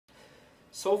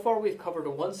So far we've covered a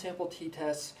one-sample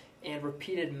t-test and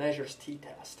repeated measures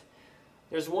t-test.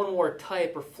 There's one more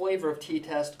type or flavor of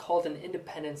t-test called an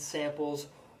independent samples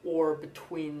or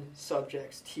between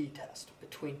subjects t-test,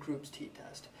 between groups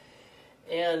t-test.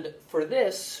 And for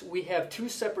this, we have two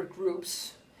separate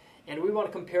groups, and we want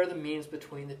to compare the means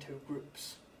between the two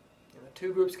groups. And the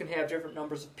two groups can have different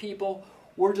numbers of people.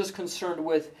 We're just concerned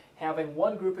with having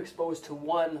one group exposed to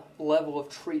one level of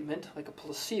treatment, like a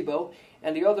placebo,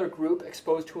 and the other group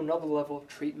exposed to another level of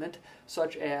treatment,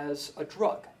 such as a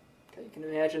drug. Okay, you can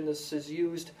imagine this is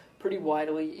used pretty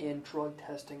widely in drug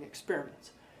testing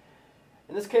experiments.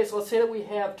 In this case, let's say that we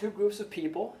have two groups of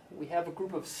people. We have a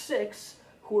group of 6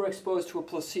 who are exposed to a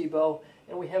placebo,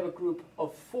 and we have a group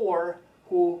of 4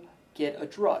 who get a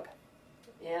drug.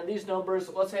 And these numbers,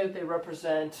 let's say that they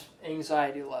represent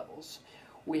anxiety levels.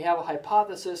 We have a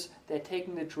hypothesis that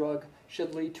taking the drug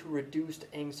should lead to reduced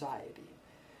anxiety.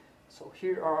 So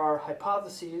here are our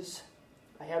hypotheses.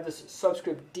 I have this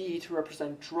subscript D to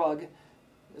represent drug.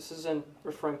 This isn't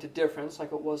referring to difference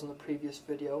like it was in the previous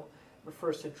video. It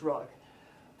refers to drug.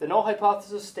 The null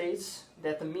hypothesis states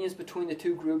that the means between the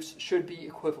two groups should be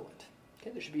equivalent.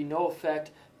 Okay, there should be no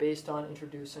effect based on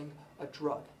introducing a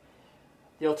drug.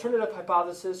 The alternative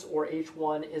hypothesis, or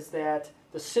H1, is that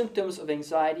the symptoms of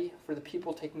anxiety for the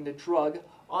people taking the drug,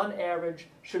 on average,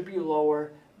 should be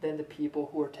lower than the people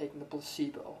who are taking the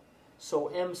placebo. So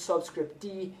M subscript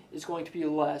D is going to be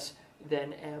less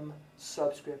than M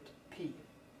subscript P.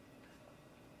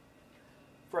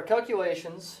 For our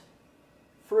calculations,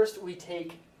 first we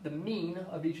take the mean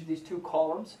of each of these two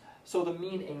columns. So the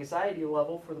mean anxiety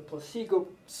level for the placebo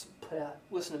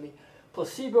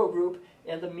group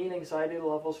and the mean anxiety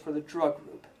levels for the drug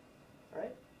group. All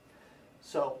right?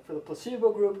 So for the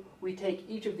placebo group, we take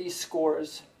each of these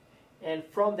scores, and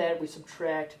from that we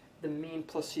subtract the mean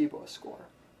placebo score.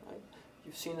 Right?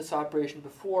 You've seen this operation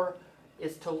before.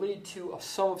 It's to lead to a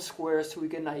sum of squares so we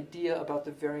get an idea about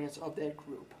the variance of that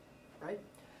group. Right?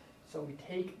 So we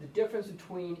take the difference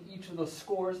between each of those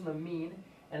scores and the mean,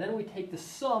 and then we take the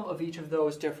sum of each of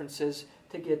those differences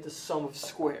to get the sum of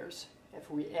squares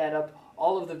after we add up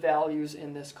all of the values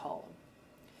in this column.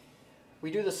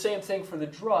 We do the same thing for the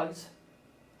drugs,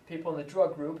 people in the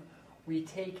drug group. We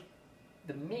take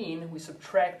the mean, we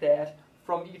subtract that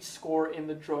from each score in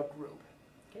the drug group.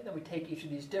 Okay, then we take each of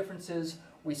these differences,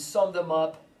 we sum them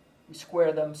up, we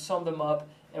square them, sum them up,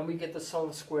 and we get the sum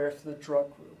of squares for the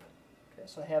drug group. Okay,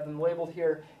 so I have them labeled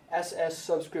here SS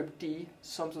subscript D,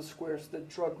 sums of squares for the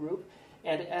drug group,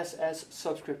 and SS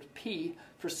subscript P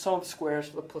for sum of squares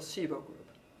for the placebo group.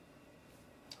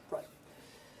 Right.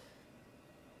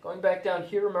 Going back down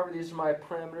here, remember these are my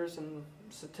parameters and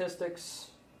statistics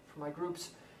for my groups.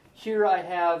 Here I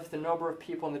have the number of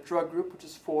people in the drug group, which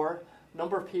is 4,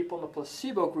 number of people in the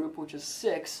placebo group, which is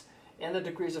 6, and the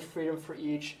degrees of freedom for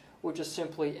each, which is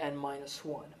simply n minus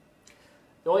 1.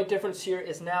 The only difference here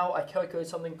is now I calculate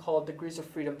something called degrees of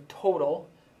freedom total,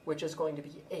 which is going to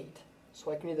be 8.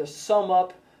 So I can either sum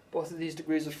up both of these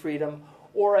degrees of freedom,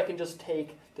 or I can just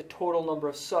take the total number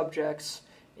of subjects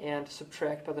and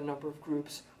subtract by the number of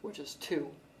groups, which is 2.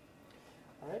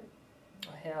 All right.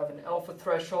 I have an alpha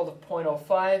threshold of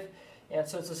 0.05, and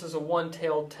since this is a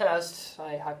one-tailed test,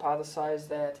 I hypothesize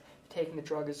that taking the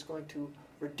drug is going to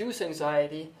reduce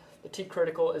anxiety. The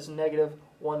t-critical is negative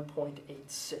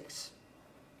 1.86.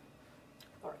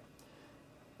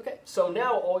 Okay, so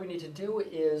now all you need to do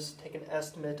is take an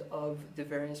estimate of the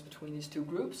variance between these two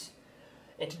groups.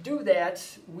 And to do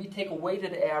that, we take a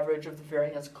weighted average of the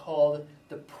variance called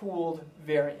the pooled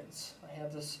variance. I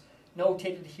have this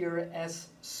notated here as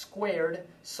squared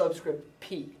subscript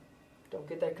P. Don't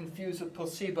get that confused with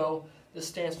placebo. This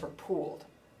stands for pooled.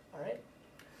 All right?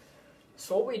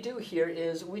 So what we do here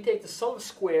is we take the sum of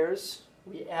squares,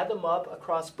 we add them up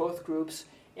across both groups,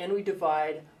 and we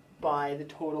divide by the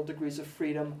total degrees of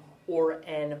freedom, or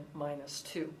n minus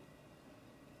 2.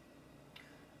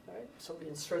 All right, so we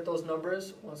insert those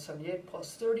numbers, 178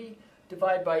 plus 30,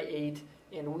 divide by 8,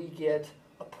 and we get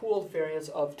a pooled variance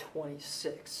of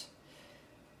 26.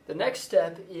 The next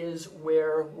step is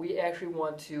where we actually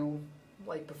want to,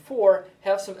 like before,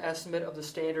 have some estimate of the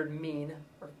standard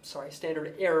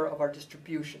standard error of our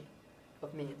distribution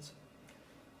of means.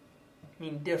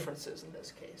 Mean differences in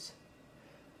this case.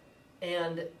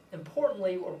 And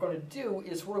importantly, what we're going to do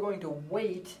is we're going to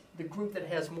weight the group that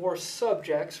has more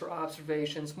subjects or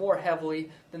observations more heavily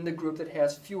than the group that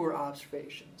has fewer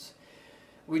observations.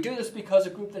 We do this because a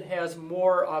group that has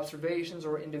more observations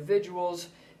or individuals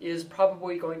is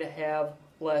probably going to have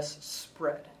less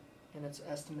spread in its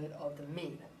estimate of the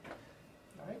mean.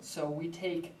 All right, so we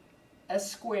take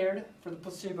S squared for the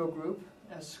placebo group,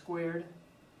 S squared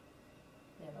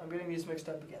getting these mixed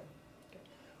up again. Okay.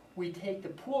 We take the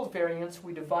pooled variance,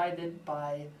 we divide it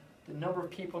by the number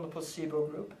of people in the placebo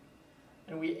group,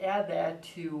 and we add that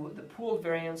to the pooled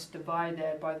variance, divide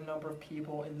that by the number of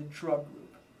people in the drug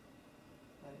group.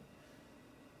 Right?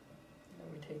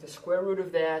 And we take the square root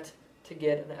of that to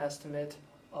get an estimate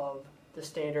of the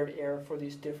standard error for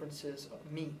these differences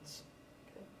of means.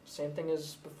 Okay? Same thing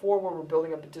as before where we're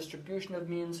building up a distribution of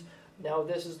means. Now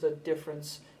this is the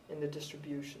difference in the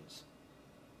distributions.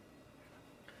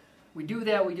 We do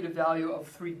that, we get a value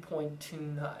of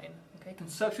 3.29. Okay?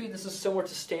 Conceptually, this is similar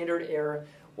to standard error.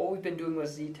 What we've been doing with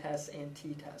z-tests and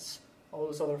t-tests, all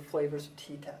those other flavors of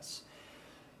t-tests.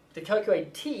 To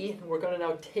calculate t, we're going to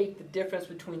now take the difference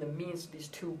between the means of these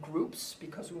two groups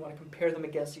because we want to compare them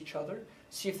against each other,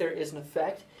 see if there is an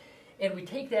effect. And we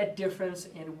take that difference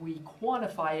and we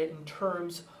quantify it in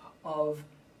terms of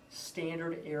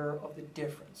standard error of the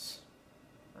difference.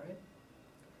 Right?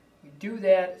 We do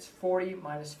that, it's 40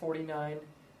 minus 49.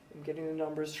 I'm getting the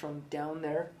numbers from down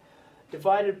there.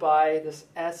 Divided by this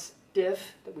S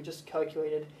diff that we just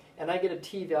calculated, and I get a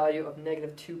t-value of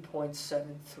negative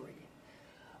 2.73.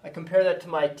 I compare that to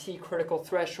my t-critical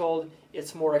threshold.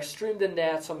 It's more extreme than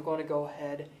that, so I'm going to go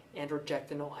ahead and reject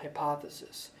the null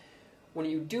hypothesis. When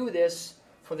you do this,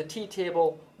 for the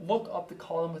t-table, look up the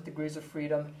column with degrees of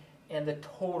freedom and the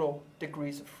total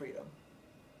degrees of freedom.